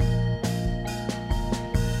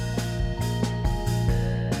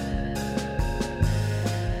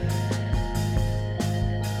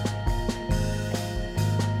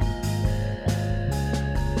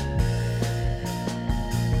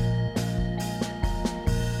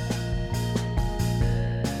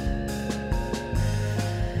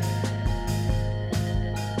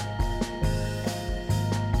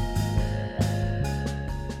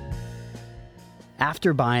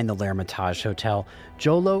 After buying the L'Ermitage Hotel,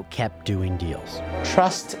 Jolo kept doing deals.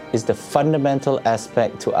 Trust is the fundamental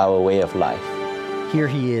aspect to our way of life. Here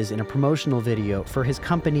he is in a promotional video for his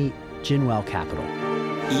company, Jinwell Capital.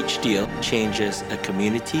 Each deal changes a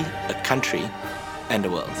community, a country, and the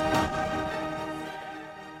world.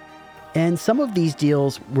 And some of these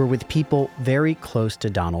deals were with people very close to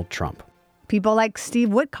Donald Trump. People like Steve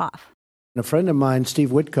Witkoff. A friend of mine, Steve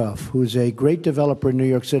Witkoff, who's a great developer in New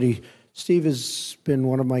York City. Steve has been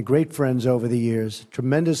one of my great friends over the years,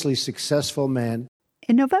 tremendously successful man.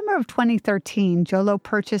 In November of 2013, Jolo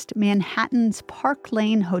purchased Manhattan's Park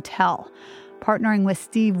Lane Hotel, partnering with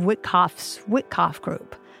Steve Witkoff's Witkoff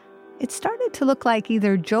Group. It started to look like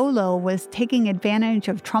either Jolo was taking advantage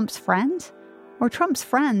of Trump's friends, or Trump's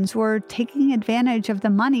friends were taking advantage of the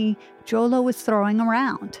money Jolo was throwing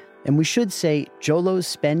around. And we should say Jolo's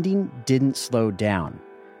spending didn't slow down.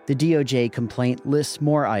 The DOJ complaint lists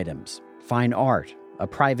more items: fine art, a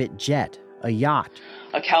private jet, a yacht.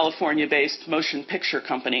 A California-based motion picture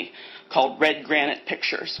company called Red Granite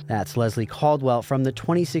Pictures. That's Leslie Caldwell from the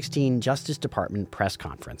 2016 Justice Department press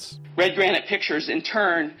conference. Red Granite Pictures, in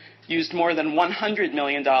turn, used more than $100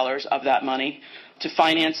 million of that money to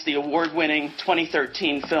finance the award-winning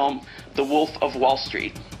 2013 film, The Wolf of Wall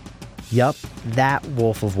Street. Yup, that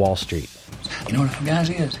Wolf of Wall Street. You know what a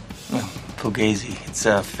fugazi is? Fugazi, it's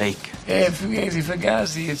a fake. Hey, fugazi,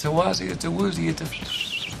 fugazi, it's a wazi, it's a woozy, it's a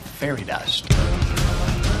fairy dust.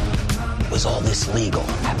 Was all this legal?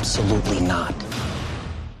 Absolutely not.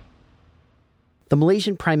 The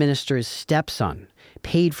Malaysian Prime Minister's stepson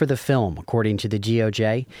paid for the film, according to the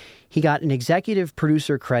DOJ. He got an executive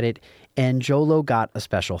producer credit, and Jolo got a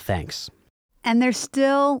special thanks. And there's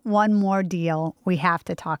still one more deal we have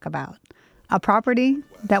to talk about. A property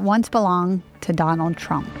that once belonged to Donald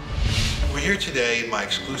Trump. We're here today in my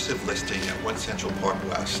exclusive listing at 1 Central Park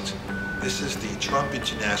West. This is the Trump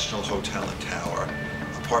International Hotel and Tower,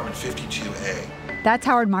 apartment 52A. That's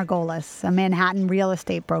Howard Margolis, a Manhattan real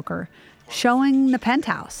estate broker, showing the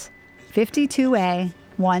penthouse, 52A,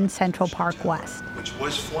 1 Central Park West. Which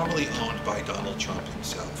was formerly owned by Donald Trump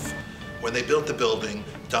himself. When they built the building,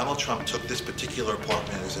 Donald Trump took this particular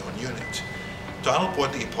apartment as his own unit. Donald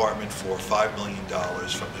bought the apartment for $5 million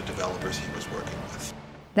from the developers he was working with.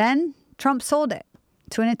 Then Trump sold it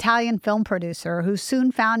to an Italian film producer who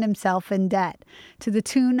soon found himself in debt to the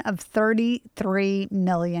tune of $33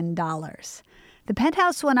 million. The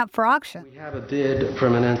penthouse went up for auction. We have a bid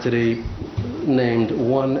from an entity named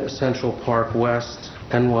 1 Central Park West,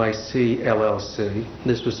 NYC LLC.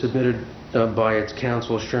 This was submitted by its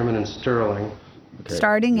counsel, Sherman and Sterling. Okay.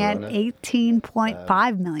 Starting at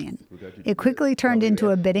 $18.5 million. It quickly turned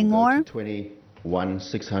into a bidding war.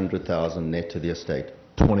 $21,600,000 net to the estate.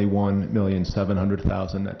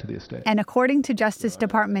 $21,700,000 net to the estate. And according to Justice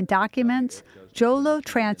Department documents, Jolo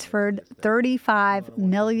transferred $35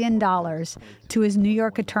 million to his New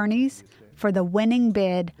York attorneys for the winning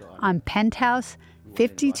bid on penthouse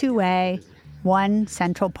 52A, 1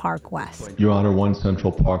 Central Park West. Your Honor, 1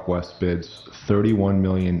 Central Park West bids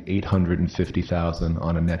 $31,850,000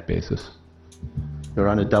 on a net basis. Your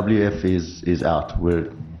Honor, WF is out.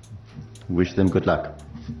 We wish them good luck.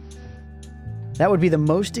 That would be the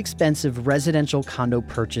most expensive residential condo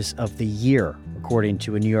purchase of the year, according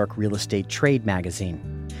to a New York real estate trade magazine,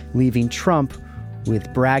 leaving Trump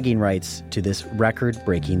with bragging rights to this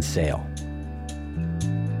record-breaking sale.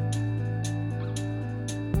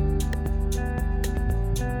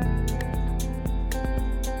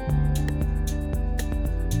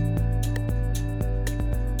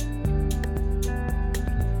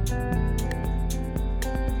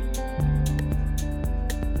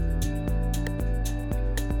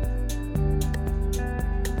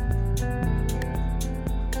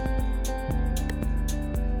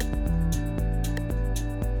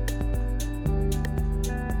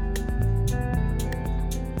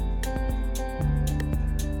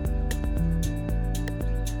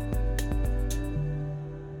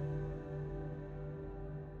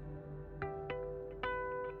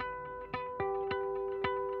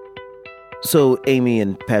 So, Amy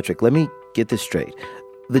and Patrick, let me get this straight.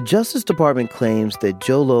 The Justice Department claims that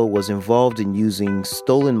Jolo was involved in using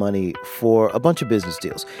stolen money for a bunch of business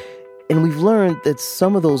deals. And we've learned that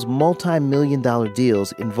some of those multi-million-dollar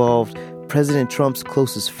deals involved President Trump's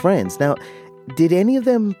closest friends. Now, did any of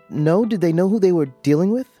them know? Did they know who they were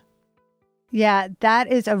dealing with? Yeah,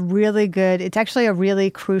 that is it's actually a really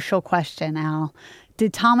crucial question, Al.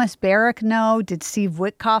 Did Thomas Barrack know? Did Steve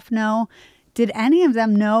Witkoff know? Did any of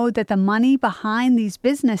them know that the money behind these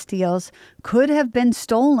business deals could have been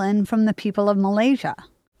stolen from the people of Malaysia?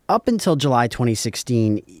 Up until July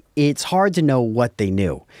 2016, it's hard to know what they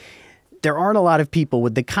knew. There aren't a lot of people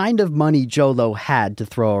with the kind of money Jolo had to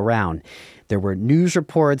throw around. There were news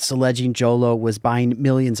reports alleging Jolo was buying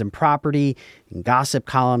millions in property, and gossip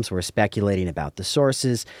columns were speculating about the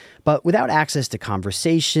sources. But without access to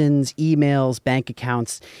conversations, emails, bank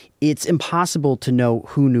accounts, it's impossible to know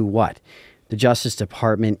who knew what. The Justice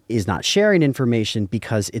Department is not sharing information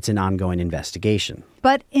because it's an ongoing investigation.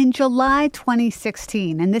 But in July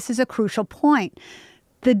 2016, and this is a crucial point,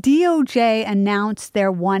 the DOJ announced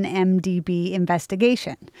their 1MDB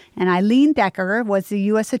investigation. And Eileen Decker was the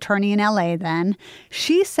U.S. attorney in L.A. then.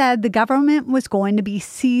 She said the government was going to be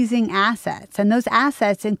seizing assets. And those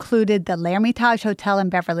assets included the L'Ermitage Hotel in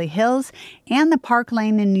Beverly Hills and the Park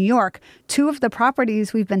Lane in New York, two of the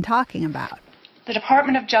properties we've been talking about. The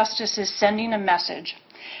Department of Justice is sending a message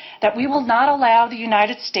that we will not allow the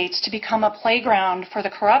United States to become a playground for the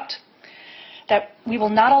corrupt, that we will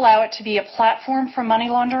not allow it to be a platform for money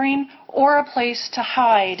laundering or a place to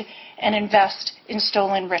hide and invest in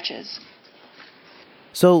stolen riches.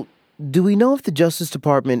 So, do we know if the Justice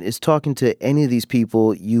Department is talking to any of these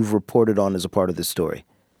people you've reported on as a part of this story?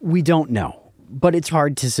 We don't know. But it's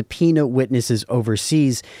hard to subpoena witnesses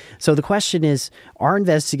overseas. So the question is, are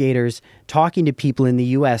investigators talking to people in the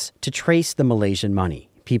U.S. to trace the Malaysian money?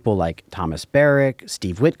 People like Thomas Barrack,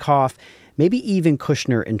 Steve Witkoff, maybe even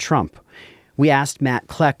Kushner and Trump. We asked Matt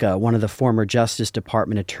Kleka, one of the former Justice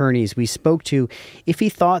Department attorneys we spoke to, if he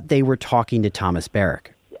thought they were talking to Thomas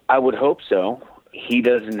Barrack. I would hope so. He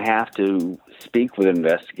doesn't have to speak with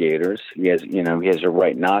investigators. He has a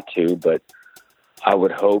right not to, but I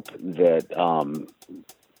would hope that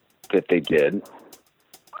that they did.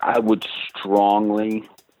 I would strongly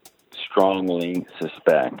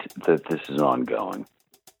suspect that this is ongoing.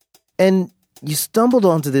 And you stumbled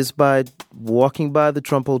onto this by walking by the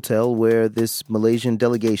Trump Hotel where this Malaysian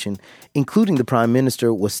delegation, including the Prime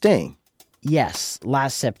Minister, was staying. Yes,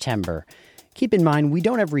 last September. Keep in mind, we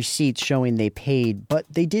don't have receipts showing they paid, but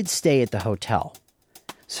they did stay at the hotel.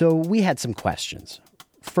 So we had some questions.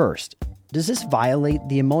 First, does this violate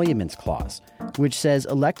the Emoluments Clause, which says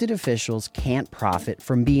elected officials can't profit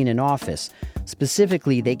from being in office?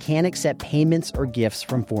 Specifically, they can't accept payments or gifts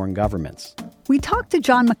from foreign governments. We talked to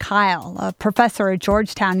John Mikhail, a professor at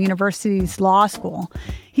Georgetown University's law school.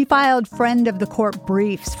 He filed friend of the court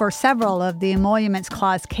briefs for several of the Emoluments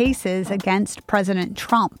Clause cases against President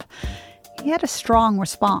Trump. He had a strong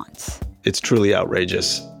response. It's truly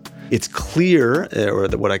outrageous. It's clear, or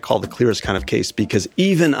what I call the clearest kind of case, because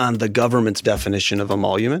even on the government's definition of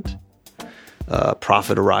emolument,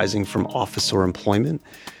 profit arising from office or employment,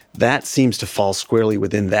 that seems to fall squarely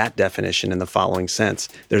within that definition in the following sense.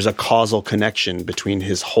 There's a causal connection between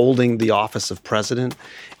his holding the office of president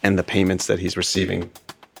and the payments that he's receiving.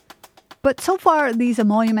 But so far, these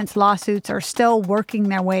emoluments lawsuits are still working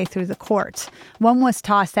their way through the courts. One was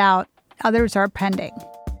tossed out, others are pending.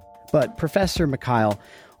 But Professor Mikhail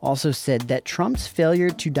also said that Trump's failure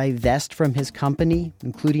to divest from his company,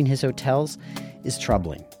 including his hotels, is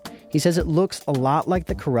troubling. He says it looks a lot like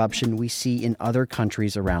the corruption we see in other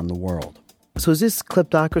countries around the world. So is this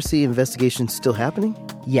kleptocracy investigation still happening?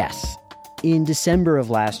 Yes. In December of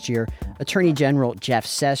last year, Attorney General Jeff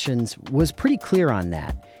Sessions was pretty clear on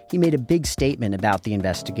that. He made a big statement about the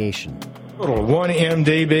investigation.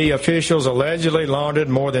 1MDB officials allegedly laundered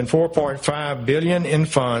more than $4.5 billion in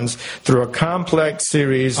funds through a complex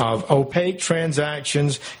series of opaque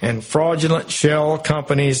transactions and fraudulent shell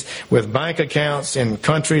companies with bank accounts in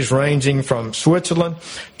countries ranging from Switzerland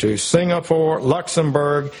to Singapore,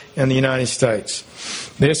 Luxembourg, and the United States.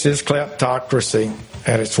 This is kleptocracy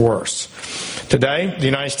at its worst. Today, the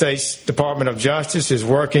United States Department of Justice is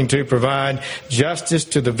working to provide justice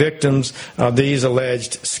to the victims of these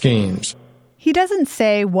alleged schemes. He doesn't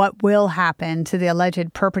say what will happen to the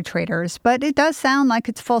alleged perpetrators, but it does sound like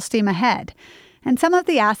it's full steam ahead. And some of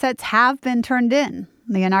the assets have been turned in.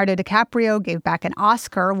 Leonardo DiCaprio gave back an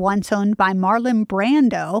Oscar once owned by Marlon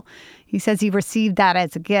Brando. He says he received that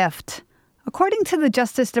as a gift. According to the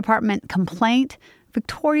Justice Department complaint,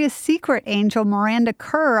 Victoria's Secret angel Miranda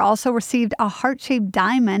Kerr also received a heart-shaped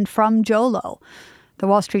diamond from Jolo. The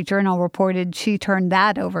Wall Street Journal reported she turned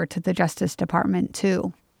that over to the Justice Department,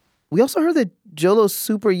 too. We also heard that Jolo's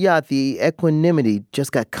super yacht, the Equanimity,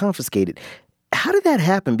 just got confiscated. How did that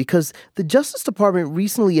happen? Because the Justice Department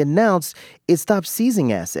recently announced it stopped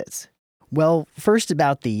seizing assets. Well, first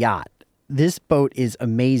about the yacht. This boat is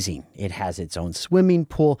amazing. It has its own swimming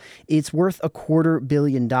pool. It's worth $250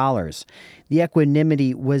 million. The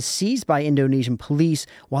Equanimity was seized by Indonesian police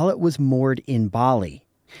while it was moored in Bali.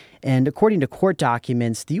 And according to court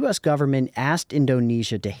documents, the U.S. government asked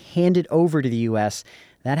Indonesia to hand it over to the U.S.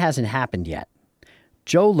 That hasn't happened yet.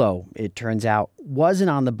 Jolo, it turns out, wasn't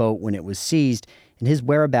on the boat when it was seized, and his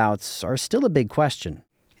whereabouts are still a big question.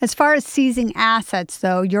 As far as seizing assets,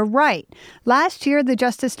 though, you're right. Last year, the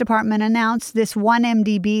Justice Department announced this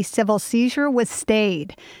 1MDB civil seizure was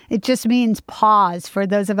stayed. It just means pause for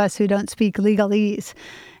those of us who don't speak legalese.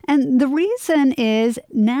 And the reason is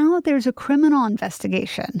now there's a criminal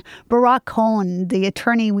investigation. Barack Cohen, the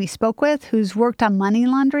attorney we spoke with, who's worked on money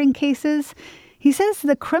laundering cases, he says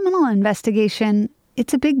the criminal investigation,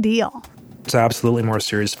 it's a big deal. It's absolutely more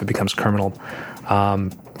serious if it becomes criminal.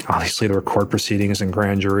 Obviously, there are court proceedings and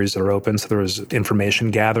grand juries that are open, so there is information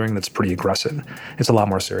gathering that's pretty aggressive. It's a lot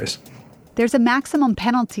more serious. There's a maximum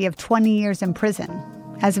penalty of 20 years in prison.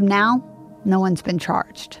 As of now, no one's been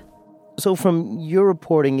charged. So from your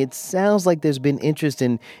reporting, it sounds like there's been interest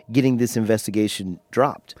in getting this investigation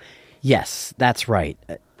dropped. Yes, that's right.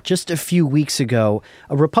 Just a few weeks ago,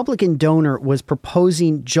 a Republican donor was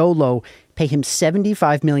proposing Jolo pay him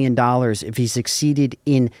 $75 million if he succeeded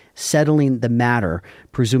in settling the matter,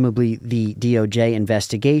 presumably the DOJ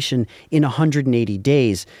investigation, in 180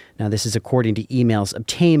 days. Now, this is according to emails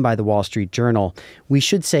obtained by the Wall Street Journal. We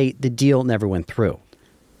should say the deal never went through.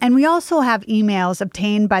 And we also have emails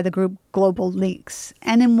obtained by the group Global Leaks.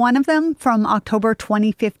 And in one of them, from October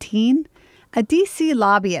 2015, a D.C.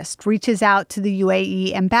 lobbyist reaches out to the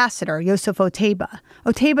UAE ambassador, Yusuf Otaiba.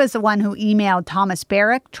 Otaiba is the one who emailed Thomas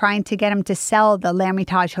Barrack trying to get him to sell the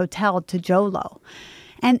L'Hermitage Hotel to Jolo.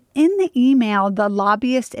 And in the email, the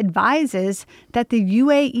lobbyist advises that the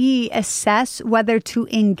UAE assess whether to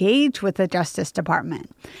engage with the Justice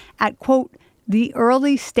Department at, quote, the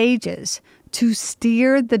early stages to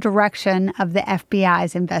steer the direction of the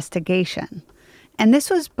FBI's investigation. And this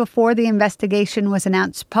was before the investigation was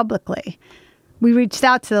announced publicly. We reached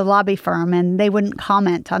out to the lobby firm, and they wouldn't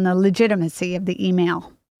comment on the legitimacy of the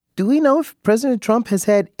email. Do we know if President Trump has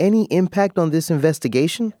had any impact on this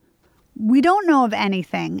investigation? We don't know of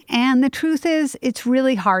anything, and the truth is, it's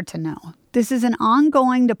really hard to know. This is an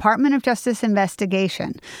ongoing Department of Justice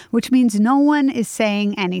investigation, which means no one is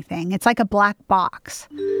saying anything. It's like a black box.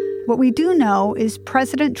 What we do know is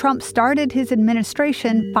President Trump started his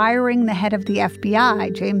administration firing the head of the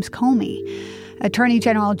FBI, James Comey. Attorney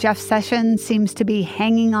General Jeff Sessions seems to be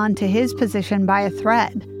hanging on to his position by a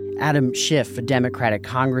thread. Adam Schiff, a Democratic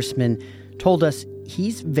congressman, told us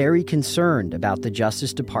he's very concerned about the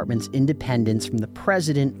Justice Department's independence from the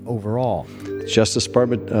president overall. The Justice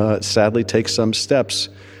Department sadly takes some steps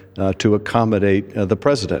to accommodate the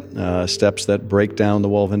president, steps that break down the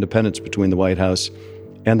wall of independence between the White House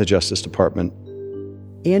and the Justice Department.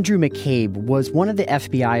 Andrew McCabe was one of the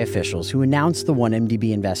FBI officials who announced the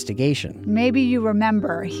 1MDB investigation. Maybe you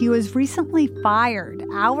remember, he was recently fired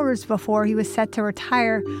hours before he was set to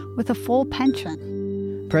retire with a full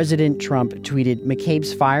pension. President Trump tweeted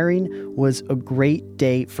McCabe's firing was a great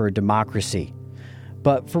day for democracy.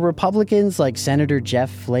 But for Republicans like Senator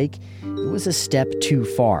Jeff Flake, it was a step too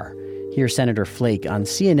far. Here's Senator Flake on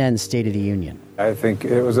CNN's State of the Union. I think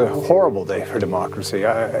it was a horrible day for democracy.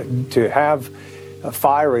 To have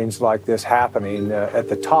firings like this happening at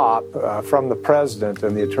the top from the president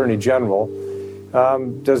and the attorney general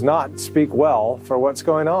does not speak well for what's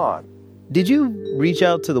going on. Did you reach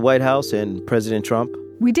out to the White House and President Trump?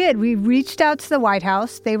 We did. We reached out to the White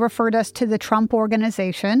House. They referred us to the Trump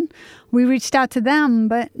Organization. We reached out to them,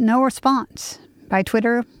 but no response, by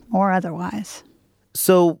Twitter or otherwise.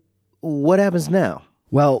 So what happens now?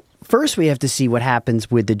 Well, first we have to see what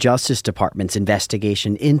happens with the Justice Department's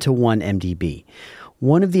investigation into 1MDB.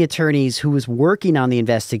 One of the attorneys who was working on the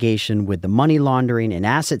investigation with the money laundering and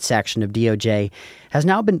asset section of DOJ has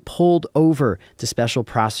now been pulled over to Special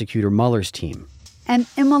Prosecutor Mueller's team. And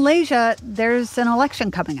in Malaysia, there's an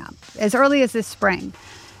election coming up as early as this spring.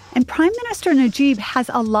 And Prime Minister Najib has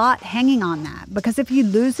a lot hanging on that, because if he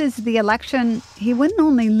loses the election, he wouldn't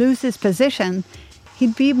only lose his position,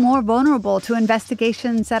 he'd be more vulnerable to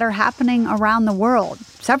investigations that are happening around the world,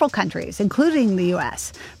 several countries, including the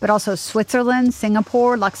U.S., but also Switzerland,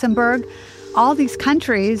 Singapore, Luxembourg. all these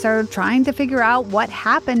countries are trying to figure out what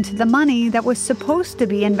happened to the money that was supposed to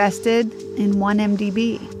be invested in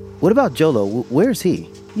 1MDB. What about Jolo? Where's he?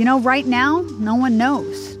 Right now, no one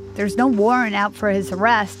knows. There's no warrant out for his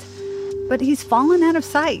arrest, but he's fallen out of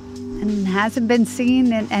sight and hasn't been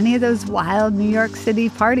seen in any of those wild New York City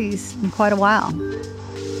parties in quite a while.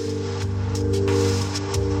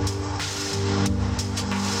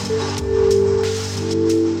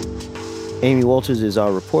 Amy Walters is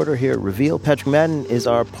our reporter here at Reveal. Patrick Madden is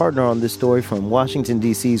our partner on this story from Washington,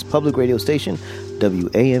 D.C.'s public radio station,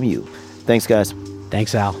 WAMU. Thanks, guys.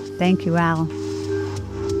 Thanks, Al. Thank you, Al.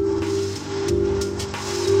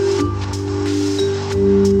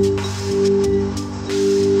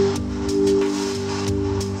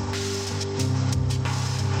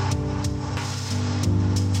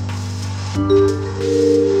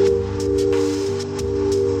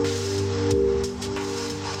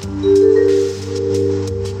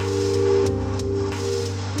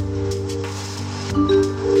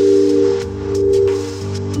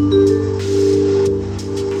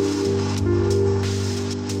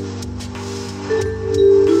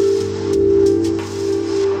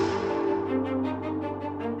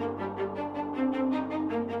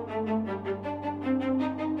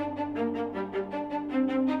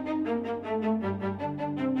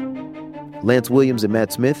 Lance Williams and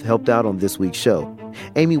Matt Smith helped out on this week's show.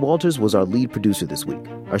 Amy Walters was our lead producer this week.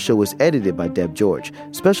 Our show was edited by Deb George.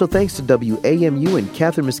 Special thanks to WAMU and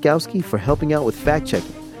Catherine Miskowski for helping out with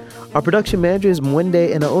fact-checking. Our production manager is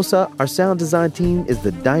Mwende Enaosa. Our sound design team is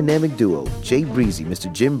the dynamic duo, Jay Breezy,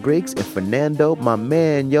 Mr. Jim Briggs, and Fernando, my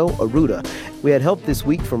man, Aruda. We had help this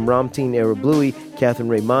week from Ramteen Arablui, Catherine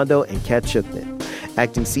Raimondo, and Kat Shukman.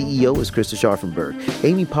 Acting CEO is Krista Scharfenberg.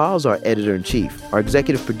 Amy Powell's our editor-in-chief. Our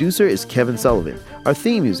executive producer is Kevin Sullivan. Our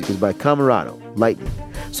theme music is by Camerado, Lightning.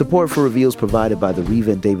 Support for Reveal is provided by the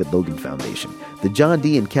Reva and David Logan Foundation, the John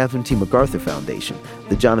D. and Catherine T. MacArthur Foundation,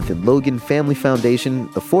 the Jonathan Logan Family Foundation,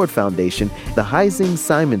 the Ford Foundation, the Heising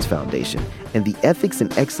Simons Foundation, and the Ethics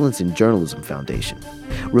and Excellence in Journalism Foundation.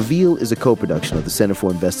 Reveal is a co-production of the Center for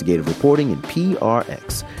Investigative Reporting and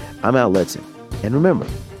PRX. I'm Al Letson. And remember,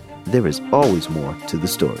 there is always more to the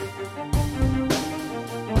story.